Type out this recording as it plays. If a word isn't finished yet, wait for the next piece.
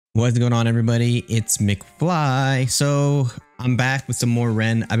What's going on, everybody? It's McFly. So I'm back with some more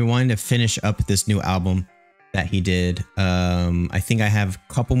Ren. I've been wanting to finish up this new album that he did. I think I have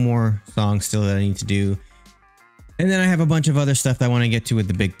a couple more songs still that I need to do. And then I have a bunch of other stuff that I want to get to with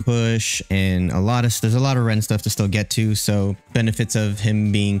the big push, and there's a lot of Ren stuff to still get to. So benefits of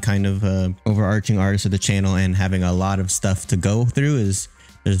him being kind of a overarching artist of the channel and having a lot of stuff to go through is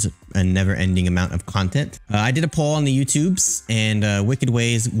there's a never-ending amount of content. I did a poll on the YouTubes, and Wicked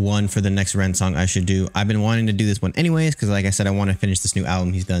Ways won for the next Ren song I should do. I've been wanting to do this one anyways because, like I said, I want to finish this new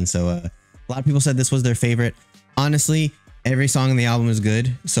album he's done. So a lot of people said this was their favorite. Honestly, every song on the album is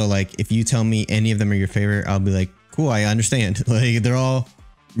good. So like, if you tell me any of them are your favorite, I'll be like, cool, I understand. Like, they're all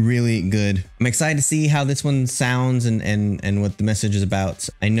really good. I'm excited to see how this one sounds and what the message is about.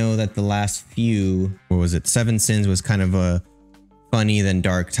 I know that the last few, what was it, Seven Sins was kind of a funny then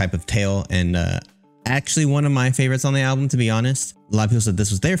dark type of tale, and actually one of my favorites on the album, to be honest. A lot of people said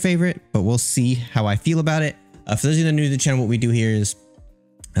this was their favorite, but we'll see how I feel about it. For those of you that are new to the channel, what we do here is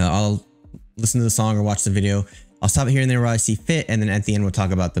I'll listen to the song or watch the video. I'll stop it here and there where I see fit, and then at the end we'll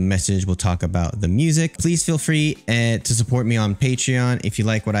talk about the message, we'll talk about the music. Please feel free to support me on Patreon if you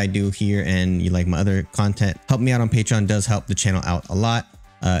like what I do here and you like my other content. Help me out on Patreon does help the channel out a lot.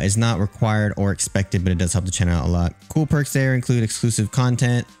 It's not required or expected, but it does help the channel out a lot. Cool perks there include exclusive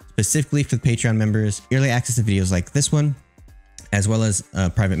content specifically for the Patreon members, early access to videos like this one, as well as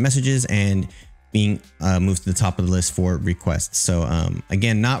private messages and being moved to the top of the list for requests. So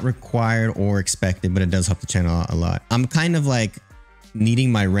again, not required or expected, but it does help the channel out a lot. I'm kind of like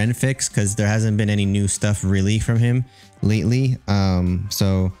needing my Ren fix because there hasn't been any new stuff really from him lately.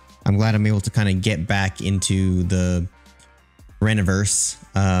 So I'm glad I'm able to kind of get back into the Reniverse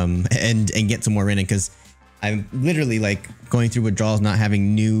and get some more Ren in, because I'm literally like going through withdrawals, not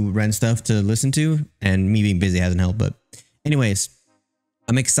having new Ren stuff to listen to, and me being busy hasn't helped. But anyways,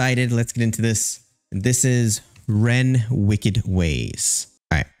 I'm excited. Let's get into this. This is Ren Wicked Ways.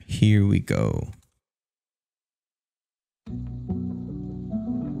 All right, here we go.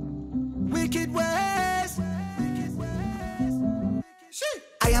 Wicked ways.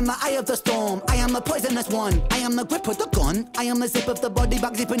 I am the eye of the storm, I am the poisonous one, I am the grip of the gun, I am the zip of the body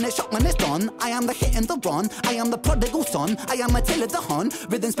bag, zipping the shot when it's done, I am the hit and the run, I am the prodigal son, I am the tail of the hun,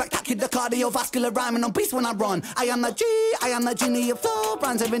 rhythm spectacular, cardiovascular, rhyming on beast when I run, I am the G, I am the genie of flow,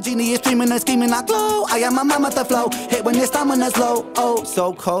 brands of genie is streaming and scheming like glow, I am a mammoth of flow, hit when your stamina's low, oh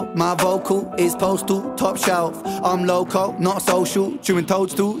so cold, my vocal is postal, top shelf, I'm loco, not social, chewing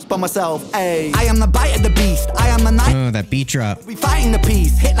toadstools by myself, ayy, I am the bite of the beast, I am the night, oh, that beat drop, we fighting the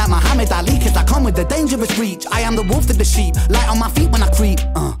peace. Hit like Muhammad Ali, cause I come with the dangerous reach. I am the wolf to the sheep, light on my feet when I creep.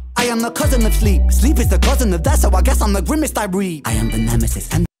 I am the cousin of sleep, sleep is the cousin of death, so I guess I'm the grimmest I breathe. I am the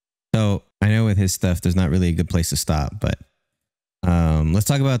nemesis. And so I know with his stuff, there's not really a good place to stop, but let's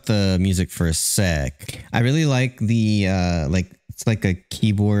talk about the music for a sec. I really like the it's like a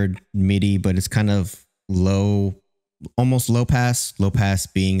keyboard MIDI, but it's kind of low, almost low pass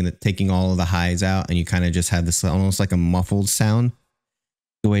being taking all of the highs out, and you kind of just have this almost like a muffled sound.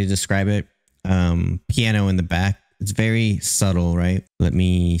 The way to describe it. Piano in the back, it's very subtle, right? Let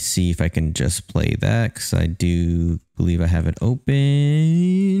me see if I can just play that, because I do believe I have it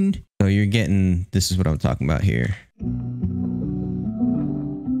open. So you're getting, this is what I'm talking about here.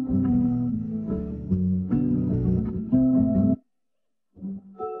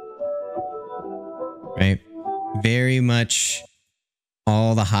 Right? Very much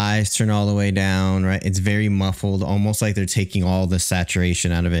all the highs turn all the way down, right? It's very muffled, almost like they're taking all the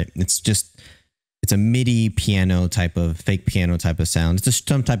saturation out of it. It's a MIDI piano type of, fake piano type of sound. It's just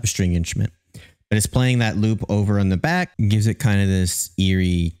some type of string instrument, but it's playing that loop over on the back, gives it kind of this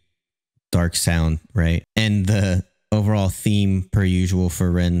eerie, dark sound, right? And the overall theme, per usual,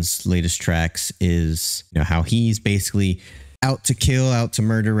 for Ren's latest tracks is, you know, how he's basically out to kill, out to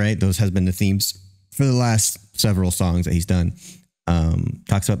murder, right? Those has been the themes for the last several songs that he's done.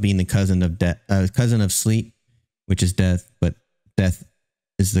 Talks about being the cousin of death, cousin of sleep, which is death, but death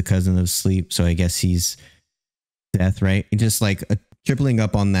is the cousin of sleep. So I guess he's death, right? Just like tripling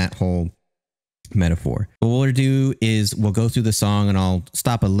up on that whole metaphor. But what we'll do is we'll go through the song, and I'll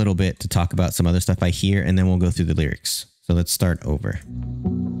stop a little bit to talk about some other stuff I hear, and then we'll go through the lyrics. So let's start over.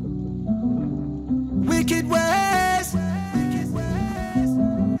 Wicked ways.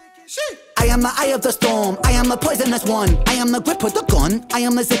 I am the eye of the storm. I am the poisonous one. I am the grip of the gun. I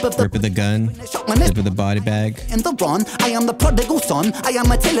am the zip of the gun. Zip of the body bag. In the run, I am the prodigal son. I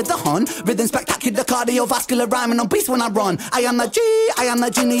am a tail of the hun. Rhythm spectacular, cardiovascular rhyming on beast when I run. I am the G. I am the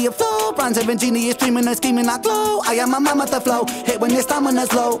genie of flow. Brand 7 genie is dreaming and scheming like glow. I am a man with the flow. Hit when your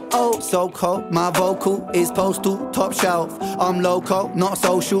stamina's low. Oh, so cold. My vocal is postal, top shelf. I'm loco, not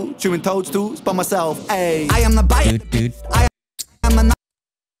social. Chewing toadstools by myself. Ayy. I am the bite. Dude. I am the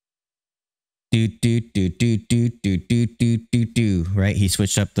do. Right? He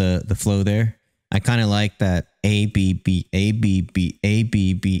switched up the flow there. I kind of like that A, B, B, A, B, B, A,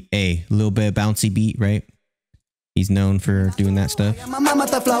 B, B, A. A little bit of bouncy beat, right? He's known for doing that stuff. My mama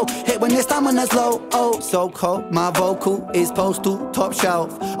the flow, hit when your stamina's low. Oh, so cold. My vocal is postal, top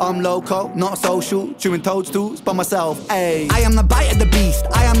shelf. I'm loco, not social. Chewing toadstools by myself. Ayy. I am the bite of the beast.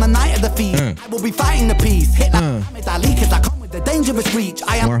 I am the night of the feast. I will be fighting the peace. Hit like Muhammad Ali, cause I come with the dangerous reach.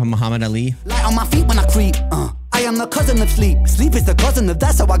 I am more Muhammad Ali. Light on my feet when I creep. I am the cousin of sleep. Sleep is the cousin of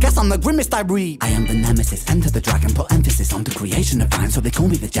death, so I guess I'm the grimmest I breathe. I am the nemesis, enter the dragon, put emphasis on the creation of rhyme, so they call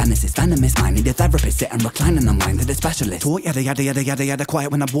me the Genesis. Venomous mind, need a therapist, sit and recline in the mind of the specialist. Talk yada yada yada yada yada, quiet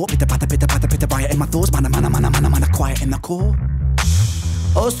when I walk, pitta patta pitta patta pitta, riot in my thoughts, man, quiet in the core.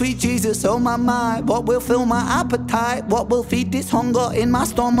 Oh sweet Jesus, oh my mind, what will fill my appetite? What will feed this hunger in my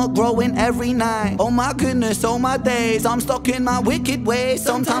stomach growing every night? Oh my goodness, oh my days, I'm stuck in my wicked ways.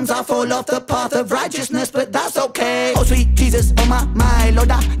 Sometimes I fall off the path of righteousness, but that's okay. Oh sweet Jesus, oh my mind,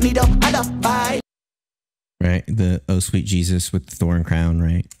 Lord I need a alibi. Right, the oh sweet Jesus with the thorn crown,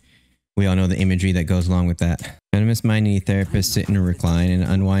 right? We all know the imagery that goes along with that. Venomous mind need therapist, sit in a recline and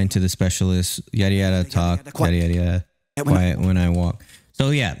unwind to the specialist, yada yada talk, yada yada yada, quiet when I walk. So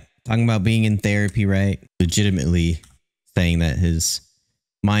yeah, talking about being in therapy, right? Legitimately saying that his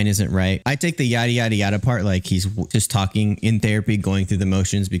mind isn't right. I take the yada yada yada part like he's just talking in therapy, going through the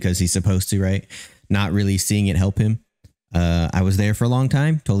motions because he's supposed to, right? Not really seeing it help him. I was there for a long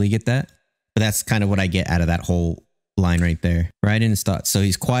time, totally get that. But that's kind of what I get out of that whole line right there, right in his thoughts. So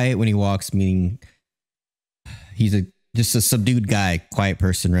he's quiet when he walks, meaning he's just a subdued guy, quiet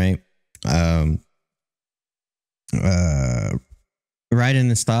person, right? Right in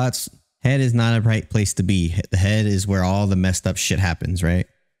his thoughts. Head is not a right place to be. The head is where all the messed up shit happens, right?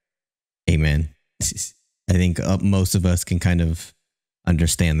 Amen. I think most of us can kind of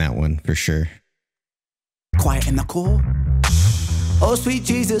understand that one for sure. Quiet in the core. Oh sweet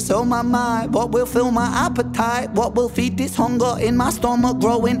Jesus, oh my mind, what will fill my appetite? What will feed this hunger in my stomach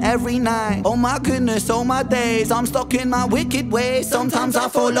growing every night? Oh my goodness, oh my days, I'm stuck in my wicked ways. Sometimes I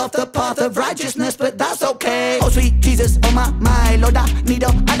fall off the path of righteousness, but that's okay. Oh sweet Jesus, oh my mind, Lord I need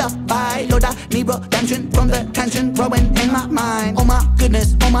a alibi. Lord I need redemption from the tension growing in my mind. Oh my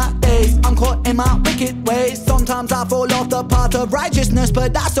goodness, oh my days, I'm caught in my wicked ways. Sometimes I fall off the path of righteousness,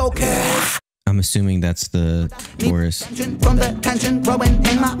 but that's okay. I'm assuming that's the chorus. From the tension growing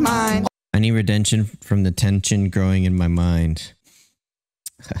in my mind. I need redemption from the tension growing in my mind.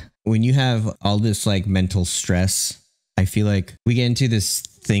 When you have all this like mental stress, I feel like we get into this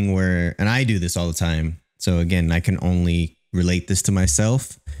thing where, and I do this all the time. So again, I can only relate this to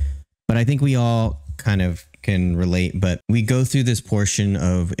myself, but I think we all kind of can relate, but we go through this portion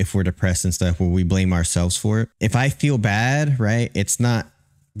of if we're depressed and stuff where we blame ourselves for it. If I feel bad, right, it's not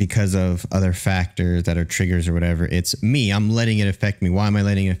because of other factors that are triggers or whatever. It's me. I'm letting it affect me. Why am I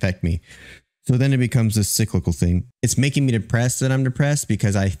letting it affect me? So then it becomes this cyclical thing. It's making me depressed that I'm depressed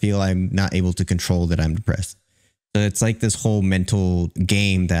because I feel I'm not able to control that I'm depressed. So it's like this whole mental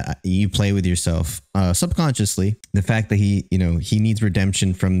game that you play with yourself subconsciously. The fact that he needs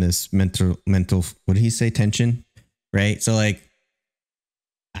redemption from this mental, what did he say? Tension, right? So like,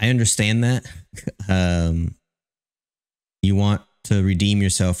 I understand that. You want to redeem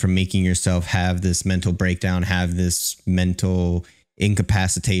yourself from making yourself have this mental breakdown, have this mental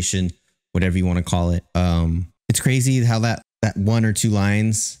incapacitation, whatever you want to call it. It's crazy how that one or two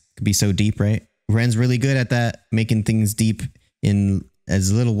lines could be so deep, right? Ren's really good at that, making things deep in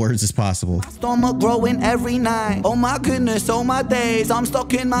as little words as possible. Stomach growing every night. Oh my goodness, oh my days, I'm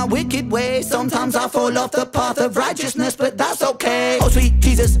stuck in my wicked ways. Sometimes I fall off the path of righteousness, but that's okay. Oh sweet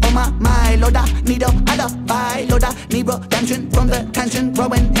Jesus, oh my mind, Lord I need a alibi. Lord I need redemption from the tension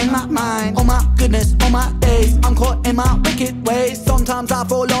growing in my mind. Oh my goodness, oh my days, I'm caught in my wicked ways. Sometimes I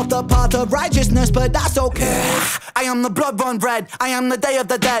fall off the path of righteousness, but that's okay. I am the blood run red, I am the day of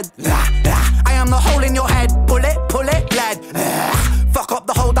the dead. I am the hole in your head, pull it, lead. Fuck up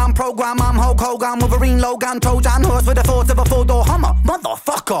the whole damn program, I'm Hulk Hogan, Wolverine, Logan, Trojan horse with the force of a four-door Hummer.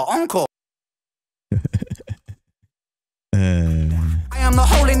 Motherfucker, uncle. I am the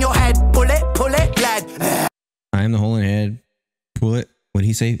hole in your head, pull it, lead. I am the hole in your head, pull it, what'd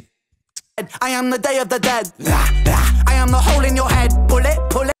he say? I am the day of the dead. I am the hole in your head. Bullet,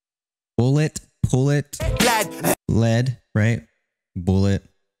 pull it. Bullet, pull it. Lead, right? Bullet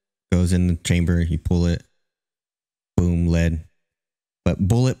goes in the chamber. You pull it. Boom, lead. But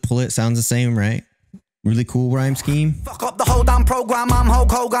bullet, pull it sounds the same, right? Really cool rhyme scheme. Fuck up the whole damn program. I'm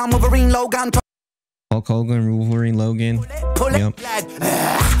Hulk Hogan, Wolverine, Logan. Hulk Hogan, Wolverine, Logan. Pull it, yep.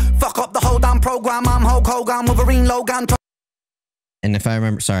 Fuck up the whole damn program. I'm Hulk Hogan, Wolverine, Logan. And if I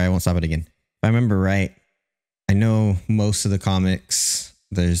remember, sorry, I won't stop it again. If I remember right, I know most of the comics,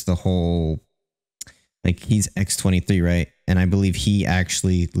 there's the whole, like, he's X-23, right? And I believe he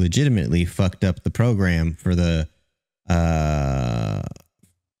actually legitimately fucked up the program for the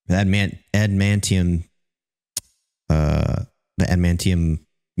adamantium, the adamantium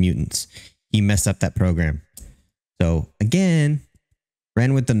mutants. He messed up that program. So again,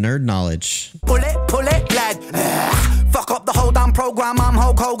 ran with the nerd knowledge. Pull it, lad. Fuck up the whole damn program. I'm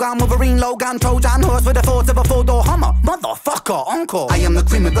Hulk Hogan, Wolverine, Logan, Trojan horse with the force of a four-door Hummer. Motherfucker, encore. I am the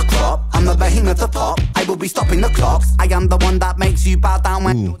cream of the crop. I'm the behemoth of pop. I will be stopping the clocks. I am the one that makes you bow down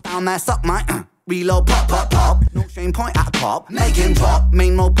when you're down there. Suck my reload, pop, pop, pop. No shame, point at cop. Make him drop.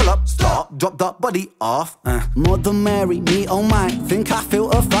 Main mode, pull up, stop. Drop that body off. Mother Mary, me oh my. Think I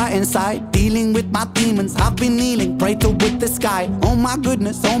feel a fight inside. Dealing with my demons. I've been kneeling. Pray to with the sky. Oh my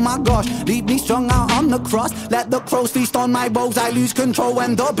goodness, oh my gosh. Leave me strung out on the cross. Let the crows feast on my woes. I lose control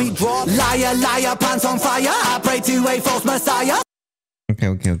when the beat drop. Liar, liar, pants on fire. I pray to a false messiah. Okay.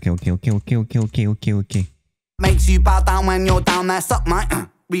 Makes you bow down when you're down there. Suck my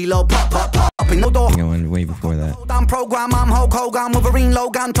reload, pop, pop, pop. In the door. I think I went way before that. Damn program, I'm Hulk Hogan, Wolverine,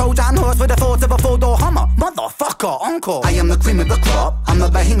 Logan, Trojan horse with the force of a four-door Hummer. Motherfucker, encore. I am the cream of the crop. I'm the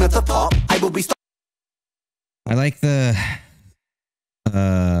behemoth of pop. I will be. I like the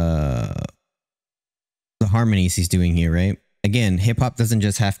harmonies he's doing here, right? Again, hip hop doesn't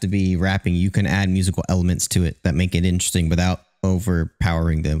just have to be rapping. You can add musical elements to it that make it interesting without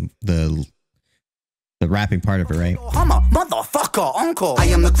overpowering the rapping part of it, right? Motherfucker, encore. I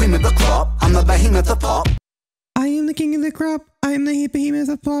am the cream of the crop. I'm the behemoth of pop. I am the king of the crop. I am the behemoth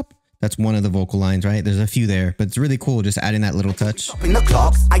of pop. That's one of the vocal lines, right? There's a few there, but it's really cool just adding that little touch. Stopping the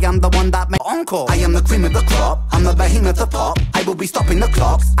clocks. I am the one that makes encore. I am the cream of the crop. I'm the behemoth of pop. I will be stopping the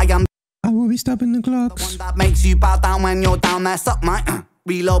clocks. I will be stopping the clocks. The one that makes you bow down when you're down there. Suck my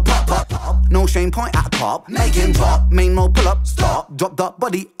reload, pop, pop, pop. No shame, point at cop. Make him drop. Main mode, pull up, stop. Drop that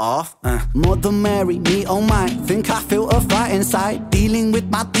body off. Mother Mary, me oh my. Think I feel a fight inside. Dealing with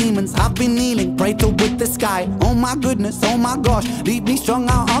my demons. I've been kneeling. Pray to with the sky. Oh my goodness, oh my gosh. Leave me strung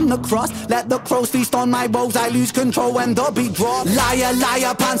out on the cross. Let the crows feast on my woes. I lose control when the beat drops. Liar,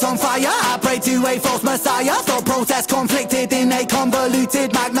 liar, pants on fire. I pray to a false messiah. Thought process conflicted in a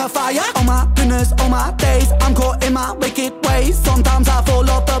convoluted magnifier. Oh my goodness, oh my days. I'm caught in my wicked ways. Sometimes I fall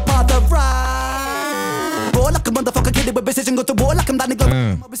off the path of right. Boy, like a motherfucker, kid with precision, go to war like I'm Danny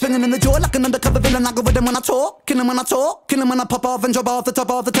Glover. I'll be spinning in the jaw like an undercover villain. I go with him when I talk, kill him when I talk, kill him when I pop off and drop off the top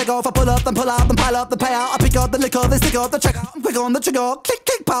of the take off. I pull up, then pull out, then pile up the payout. I pick up the liquor, then stick up the check out. I'm quick on the trigger, click,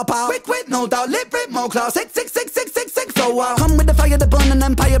 click, pow, pow. Quick, no doubt, lip, rip, more class. 6. So come with the fire, the burn and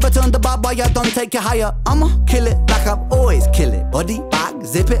empire, return the barbed wire, don't take it higher. I'ma kill it like I always kill it. Body bag,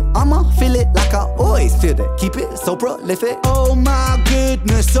 zip it. I'ma feel it like I always feel it. Keep it so prolific. Oh my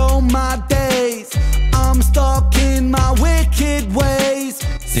goodness, oh my days. I'm stuck in my wicked ways.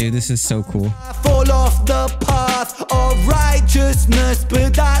 Dude, this is so cool. I fall off the path of righteousness,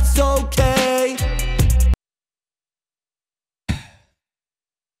 but that's okay.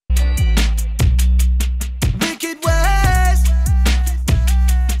 Wicked ways.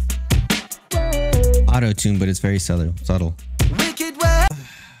 Auto-tune, but it's very subtle. Wicked ways.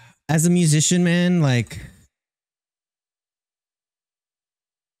 As a musician, man, like,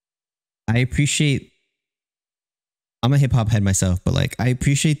 I appreciate, I'm a hip hop head myself, but like, I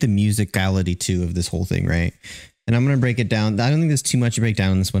appreciate the musicality too of this whole thing, right? And I'm going to break it down. I don't think there's too much to break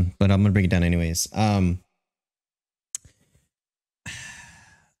down in this one, but I'm going to break it down anyways.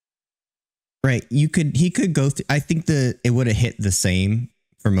 Right. He could go through, I think it would have hit the same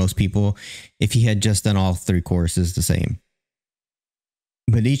for most people if he had just done all three choruses the same.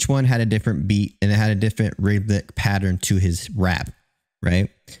 But each one had a different beat and it had a different rhythmic pattern to his rap.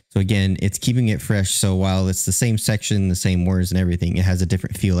 Right. So again, it's keeping it fresh. So while it's the same section, the same words and everything, it has a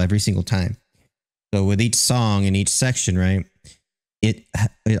different feel every single time. So with each song and each section, right, it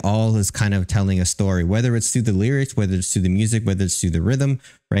all is kind of telling a story, whether it's through the lyrics, whether it's through the music, whether it's through the rhythm,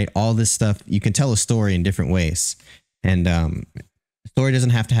 right? All this stuff, you can tell a story in different ways. And story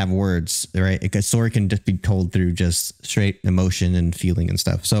doesn't have to have words, right? A story can just be told through just straight emotion and feeling and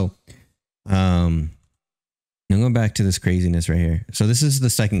stuff. So I'm going back to this craziness right here. So this is the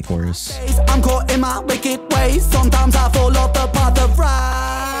second chorus. I'm caught in my wicked ways. Sometimes I fall off the path of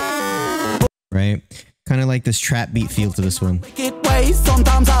right. Right? Kind of like this trap beat feel to this one. Wicked ways.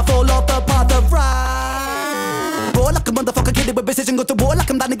 Sometimes I fall off the path of right. Roar like a motherfucker, kid with precision, go to war like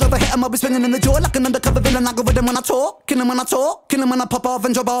I'm Danny Glover, hit him, I'll be swinging in the jaw like an undercover villain. I go with him when I talk, kill him when I talk, kill him when I pop off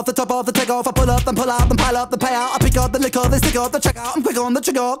and drop off the top off the take off. I pull up, then pull out, then pile up the payout. I pick up the liquor, they stick out the check out. I'm quick on the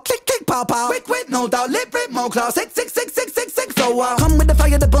trigger, click, click, pow, pow. Quick, quick, no doubt, lip, rip, more class. 6, 6, 6, 6, 6, 6. So come with the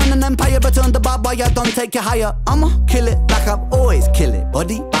fire, the burn and empire, return the barbed wire, don't take you higher. I'ma kill it like I always kill it.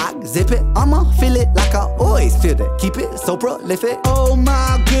 Body bag, zip it. I'ma feel it like I always feel it. Keep it so prolific. Oh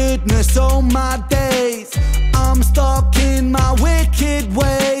my goodness, oh my days. I'm stuck in my wicked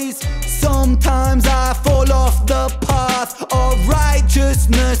ways. Sometimes I fall off the path of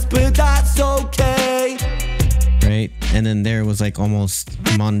righteousness, but that's okay. Right? And then there was like almost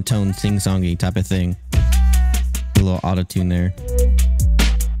monotone sing-songy type of thing. A little auto-tune there.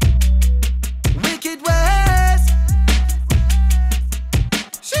 Wicked ways.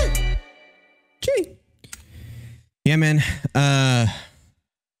 Gee. Yeah, man.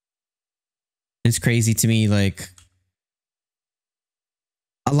 It's crazy to me, like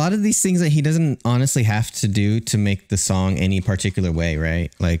a lot of these things that he doesn't honestly have to do to make the song any particular way,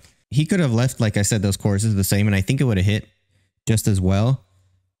 right? Like he could have left, like I said, those choruses the same and I think it would have hit just as well.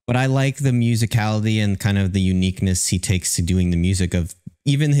 But I like the musicality and kind of the uniqueness he takes to doing the music of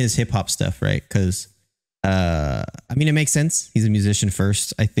even his hip hop stuff, right? Because I mean, it makes sense. He's a musician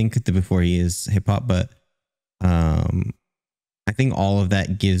first, I think, before he is hip hop, but I think all of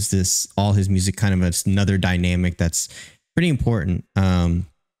that gives all his music kind of another dynamic that's pretty important.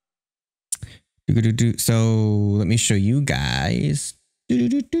 So let me show you guys.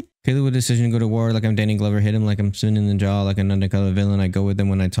 Caleb with decision to go to war like I'm Danny Glover, hit him like I'm spinning in the jaw like an undercover villain. I go with him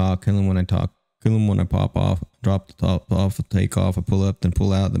when I talk, kill him when I talk, kill him when I pop off, drop the top off, take off, I pull up, then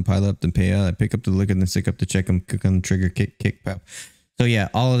pull out, then pile up, then pay out. I pick up the liquor, then stick up the check, I'm click on the trigger, kick, pop. So yeah,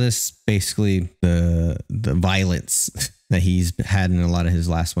 all of this basically the violence that he's had in a lot of his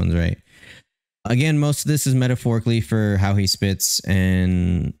last ones, right? Again, most of this is metaphorically for how he spits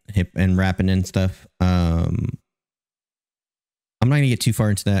and rapping and stuff. I'm not gonna get too far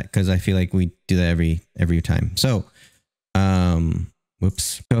into that because I feel like we do that every time. So,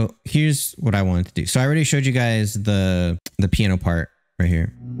 whoops. So here's what I wanted to do. So I already showed you guys the piano part right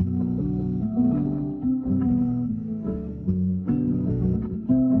here.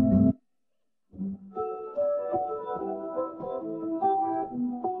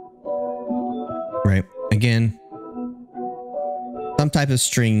 Right. Again, some type of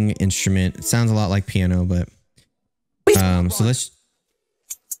string instrument. It sounds a lot like piano, but so that's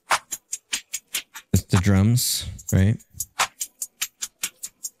the drums, right?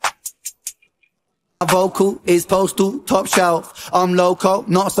 My vocal is postal, top shelf. I'm local,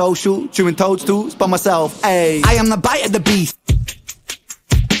 not social, chewing toadstools by myself. Ayy, I am the bite of the beast.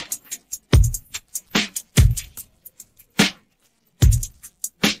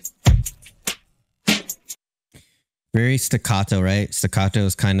 Very staccato, right? Staccato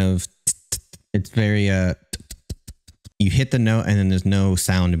is kind of, it's very, you hit the note and then there's no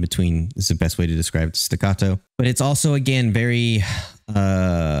sound in between. This is the best way to describe it, staccato. But it's also, again, very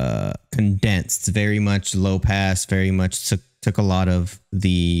condensed, very much low pass, very much took a lot of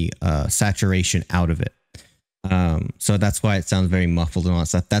the saturation out of it. So that's why it sounds very muffled and all that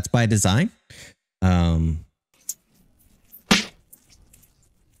stuff. That's by design.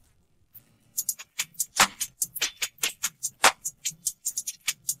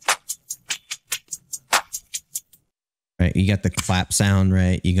 Right, you got the clap sound,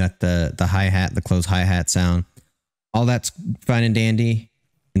 right? You got the hi-hat, the closed hi-hat sound. All that's fine and dandy.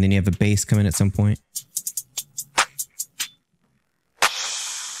 And then you have a bass come in at some point.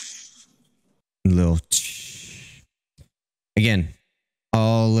 A little... Again,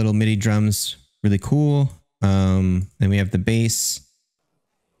 all little MIDI drums, really cool. Then we have the bass.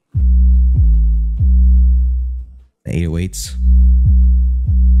 The 808s.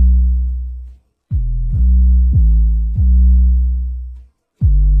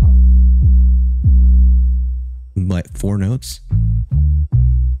 Like 4 notes.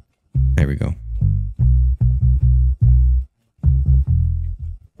 There we go.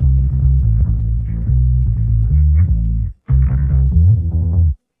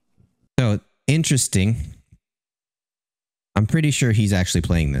 So interesting. I'm pretty sure he's actually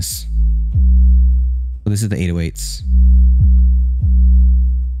playing this. So this is the 808s.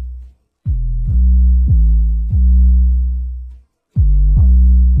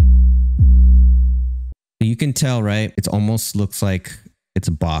 You can tell, right? It almost looks like it's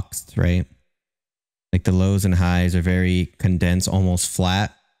boxed, right? Like the lows and highs are very condensed, almost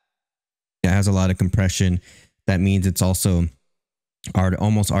flat. It has a lot of compression. That means it's also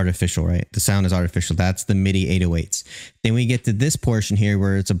almost artificial, right? The sound is artificial. That's the MIDI 808s. Then we get to this portion here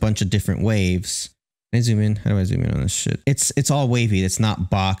where it's a bunch of different waves. Can I zoom in? How do I zoom in on this shit? It's all wavy. It's not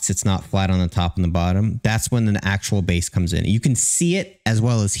boxed. It's not flat on the top and the bottom. That's when the actual bass comes in. You can see it as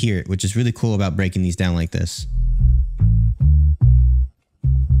well as hear it, which is really cool about breaking these down like this.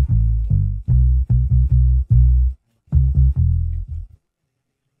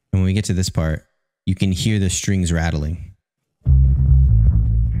 And when we get to this part, you can hear the strings rattling.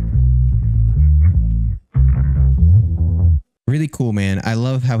 Really cool, man. I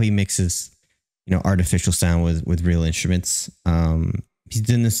love how he mixes, you know, artificial sound with real instruments. He's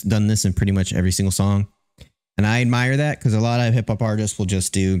done this in pretty much every single song. And I admire that because a lot of hip hop artists will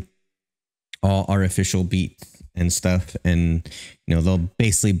just do all artificial beats and stuff. And, you know, they'll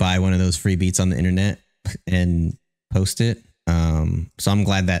basically buy one of those free beats on the internet and post it. So I'm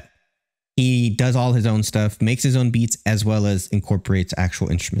glad that he does all his own stuff, makes his own beats, as well as incorporates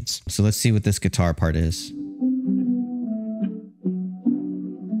actual instruments. So let's see what this guitar part is.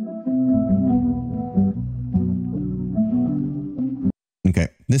 Okay,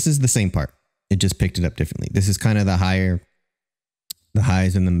 this is the same part. It just picked it up differently. This is kind of the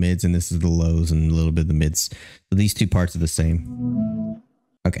highs and the mids, and this is the lows and a little bit of the mids. So these two parts are the same.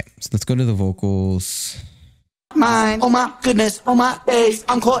 Okay, so let's go to the vocals. Mine, oh my goodness, oh my days,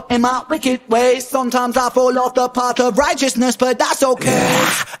 I'm caught in my wicked ways. Sometimes I fall off the path of righteousness, but that's okay.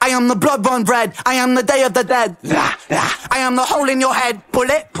 I am the blood-born bread, I am the day of the dead. I am the hole in your head, pull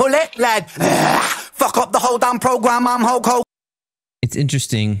it, lead. Fuck up the whole damn program, I'm Hulk Hogan. It's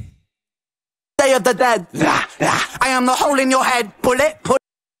interesting. Day of the dead. I am the hole in your head, pull it.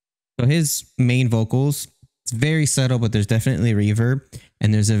 So his main vocals, it's very subtle, but there's definitely reverb.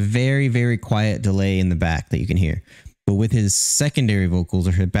 And there's a very, very quiet delay in the back that you can hear. But with his secondary vocals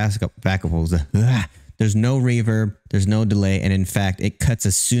or his backup vocals, there's no reverb, there's no delay. And in fact, it cuts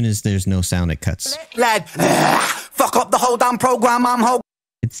as soon as there's no sound, it cuts. Fuck up the whole damn program, I'm Hulk.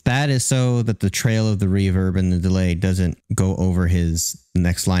 That is so that the trail of the reverb and the delay doesn't go over his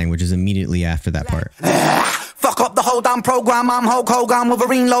next line, which is immediately after that part. Fuck up the whole damn program, I'm Hulk Hogan,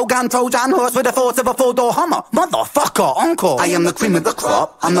 Wolverine, Logan, Trojan horse with the force of a four-door Hummer. Motherfucker, encore. I am the cream of the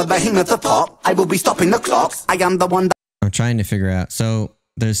crop, I'm the behemoth of pop. I will be stopping the clocks, I am the one that... I'm trying to figure out. So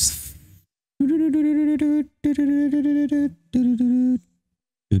there's... Let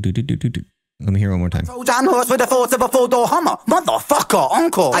me hear one more time. Trojan horse with the force of a four-door Hummer. Motherfucker,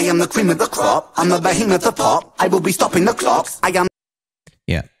 encore. I am the cream of the crop, I'm the behemoth of pop. I will be stopping the clocks, I am...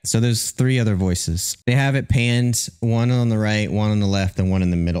 Yeah, so there's three other voices. They have it panned, one on the right, one on the left, and one in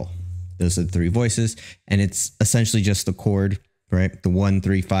the middle. Those are the three voices, and it's essentially just the chord, right? The 1,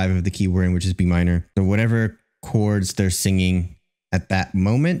 3, 5 of the key we're in, which is B minor. So whatever chords they're singing at that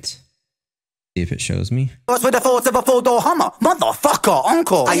moment, see if it shows me. With the force of a four-door Hummer. Motherfucker,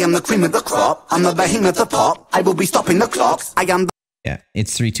 encore. I am the cream of the crop, I'm the behemoth of pop. I will be stopping the clocks, I am the... Yeah,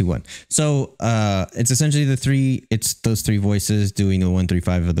 it's 3, 2, 1. So it's essentially it's those three voices doing the 1, 3,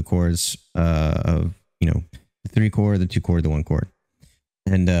 5 of the chords of, you know, the 3 chord, the 2 chord, the 1 chord.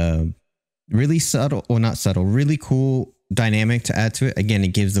 And really subtle, well, not subtle, really cool dynamic to add to it. Again, it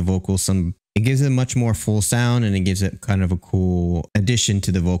gives the vocals it gives it much more full sound, and it gives it kind of a cool addition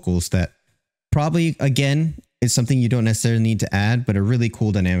to the vocals that probably, again, is something you don't necessarily need to add, but a really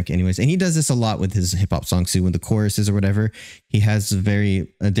cool dynamic anyways. And he does this a lot with his hip hop songs too, with the choruses or whatever. He has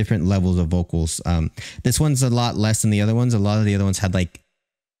very different levels of vocals. This one's a lot less than the other ones. A lot of the other ones had like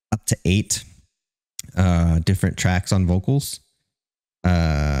up to 8 different tracks on vocals.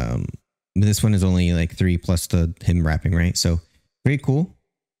 This one is only like 3 plus him rapping, right? So very cool.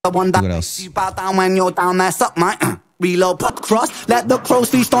 The one that what else? You bow down when you're down there, suck my reload pop cross. Let the crows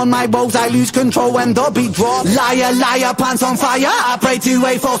feast on my woes. I lose control when the beat drops. Liar, liar, pants on fire. I pray to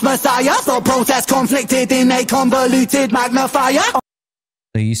a false messiah. So protest conflicted in a convoluted magnifier.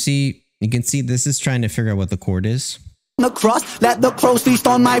 So you can see this is trying to figure out what the chord is. The cross, let the crows feast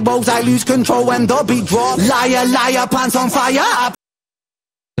on my woes. I lose control when the beat drops. Liar, liar, pants on fire.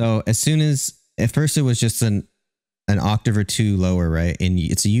 So as soon as at first it was just an octave or 2 lower, right? And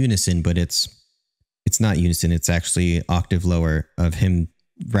it's a unison, but it's not unison. It's actually octave lower of him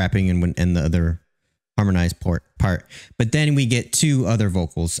rapping and the other harmonized part. But then we get 2 other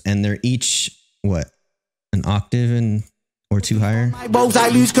vocals, and they're each an octave or 2 higher. My woes, I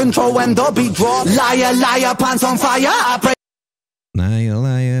lose control when the beat drops. Liar, liar, pants on fire. Liar,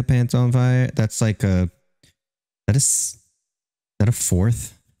 liar, pants on fire. That's like that is that a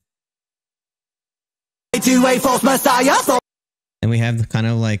 4th? To a false messiah. And we have kind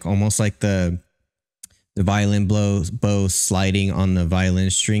of like almost like the the violin bow sliding on the violin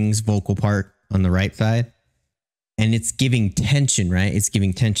strings vocal part on the right side. And it's giving tension, right? It's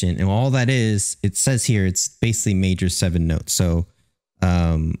giving tension. And all that is, it says here, it's basically major 7 notes. So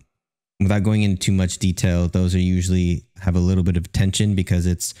without going into too much detail, those are usually have a little bit of tension because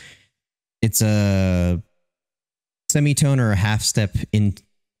it's a semitone or a half step in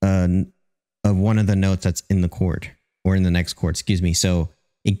of one of the notes that's in the chord or in the next chord, excuse me. So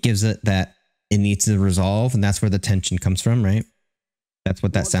it gives it that it needs to resolve, and that's where the tension comes from, right? That's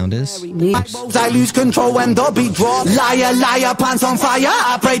what that sound is. I lose control when the beat drops. Liar, liar, pants on fire.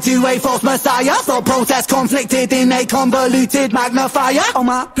 I pray to a false messiah. Thought process conflicted in a convoluted magnifier. Oh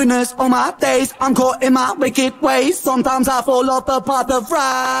my goodness, oh my days, I'm caught in my wicked ways. Sometimes I fall off the path of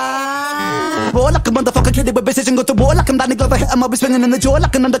right. War like a motherfucker, kid with precision, go to war like I'm Danny Glover, hit him, I'll be swinging in the jaw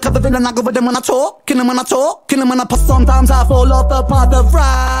like an undercover villain. I go with him when I talk, kill him when I talk, kill him when I pass. Sometimes I fall off the path of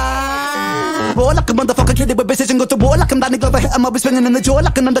right. War like a motherfucker, kid with precision, go to war like I'm Danny Glover, hit him, I'll be swinging in the jaw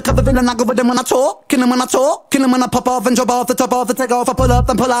like an undercover villain. I go with him when I talk, kill him when I talk, kill him when I pop off and drop off the top off the take off. I pull up,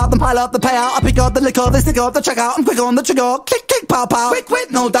 then pull out, then pile up the payout. I pick up the liquor, they stick out the check out. I'm quick on the trigger, click, click, pow, pow. Quick,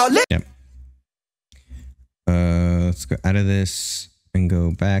 quick, no doubt. Yep. Let's go out of this and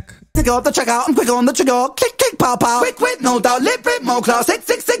go back. Stick out the check out. I'm quick on the trigger, click, click, pow, pow. Quick, quick, no doubt. Lip, rip, more class. 6,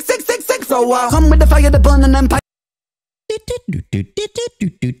 6, 6, 6, 6, 6. So come with the fire, the burn, and empire.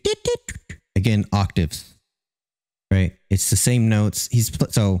 Again, octaves, right? It's the same notes.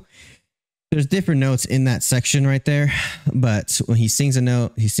 So there's different notes in that section right there, but when he sings a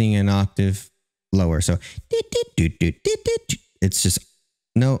note, he's singing an octave lower. So it's just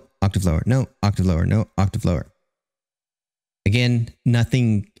no octave lower, no octave lower, no octave lower. Again,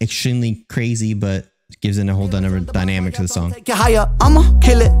 nothing extremely crazy, but gives it a whole different dynamic to the song. Take it higher, I'ma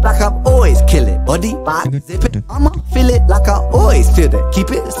kill it like I always kill it. Body, vibe, zip it, I'ma feel it like I always feel it.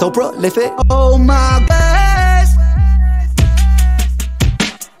 Keep it so prolific. Oh my gosh.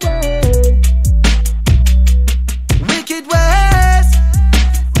 Wicked West.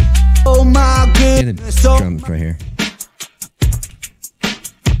 Oh my goodness. The drums right here.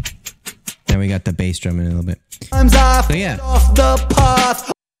 Now we got the bass drum in a little bit. So yeah. Off the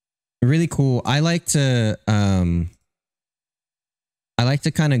path. Really cool. I like to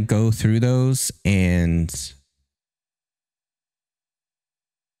kind of go through those and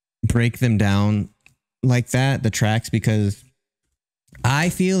break them down like that, the tracks, because I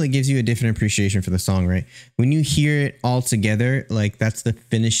feel it gives you a different appreciation for the song, right? When you hear it all together, like that's the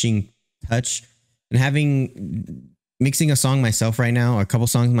finishing touch. And mixing a song myself right now, or a couple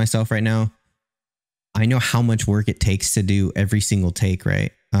songs myself right now, I know how much work it takes to do every single take,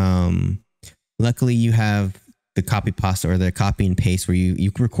 right? Luckily you have the copy pasta or the copy and paste where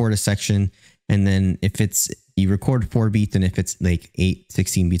you record a section, and then if you record 4 beats, and if it's like 8,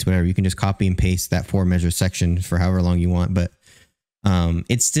 16 beats, whatever, you can just copy and paste that 4 measure section for however long you want. But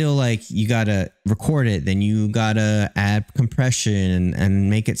it's still like you gotta record it, then you gotta add compression and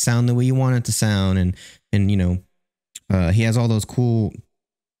make it sound the way you want it to sound, and you know, he has all those cool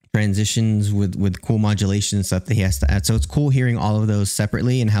transitions with cool modulation and stuff that he has to add. So it's cool hearing all of those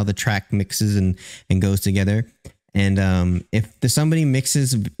separately and how the track mixes and goes together. And if somebody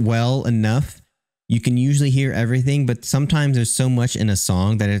mixes well enough, you can usually hear everything, but sometimes there's so much in a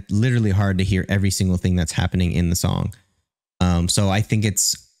song that it's literally hard to hear every single thing that's happening in the song. So I think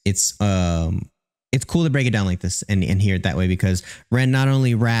it's cool to break it down like this and hear it that way, because Ren not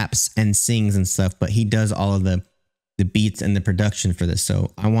only raps and sings and stuff, but he does all of the beats and the production for this. So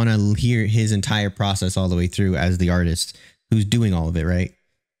I want to hear his entire process all the way through as the artist who's doing all of it, right?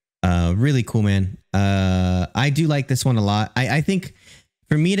 Really cool, man. I do like this one a lot. I think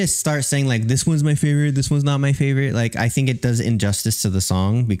for me to start saying like this one's my favorite, this one's not my favorite, like I think it does injustice to the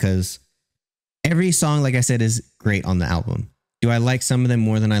song, because every song, like I said, is great on the album. Do I like some of them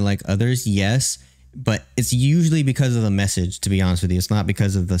more than I like others? Yes. But it's usually because of the message, to be honest with you. It's not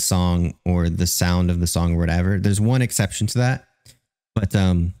because of the song or the sound of the song or whatever. There's one exception to that. But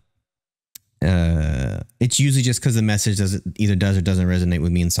it's usually just because the message either does or doesn't resonate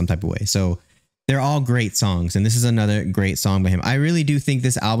with me in some type of way. So they're all great songs. And this is another great song by him. I really do think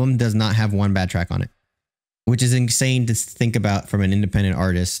this album does not have one bad track on it, which is insane to think about from an independent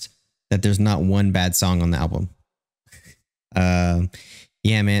artist, that there's not one bad song on the album.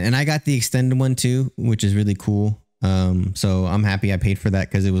 Yeah, man. And I got the extended one too, which is really cool. So I'm happy I paid for that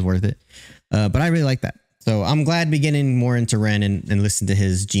because it was worth it. But I really like that. So I'm glad to be getting more into Ren and listen to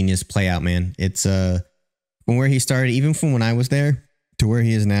his genius play out, man. It's from where he started, even from when I was there to where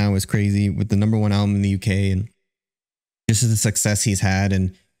he is now, is crazy, with the #1 album in the UK and just the success he's had,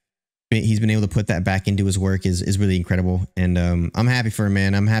 and he's been able to put that back into his work is really incredible. And I'm happy for him,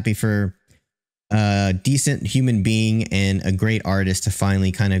 man. I'm happy for a decent human being and a great artist to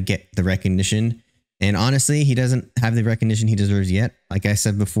finally kind of get the recognition. And honestly, he doesn't have the recognition he deserves yet. Like I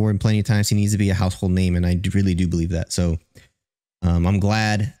said before, and plenty of times, he needs to be a household name, and I really do believe that. So I'm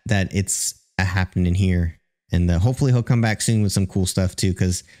glad that it's happening here, and hopefully he'll come back soon with some cool stuff too.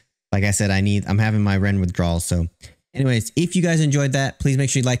 Because, like I said, I'm having my Ren withdrawals. So, anyways, if you guys enjoyed that, please make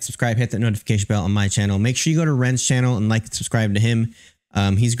sure you like, subscribe, hit that notification bell on my channel. Make sure you go to Ren's channel and like and subscribe to him.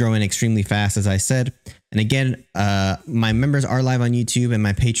 He's growing extremely fast, as I said. And again, my members are live on YouTube, and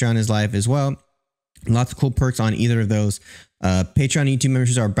my Patreon is live as well. Lots of cool perks on either of those. Patreon and YouTube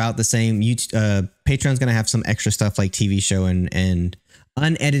memberships are about the same. Patreon's going to have some extra stuff like TV show and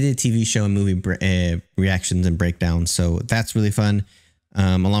unedited TV show and movie reactions and breakdowns. So that's really fun,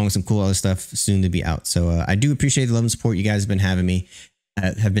 along with some cool other stuff soon to be out. So I do appreciate the love and support you guys have been having me,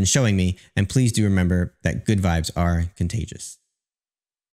 have been showing me. And please do remember that good vibes are contagious.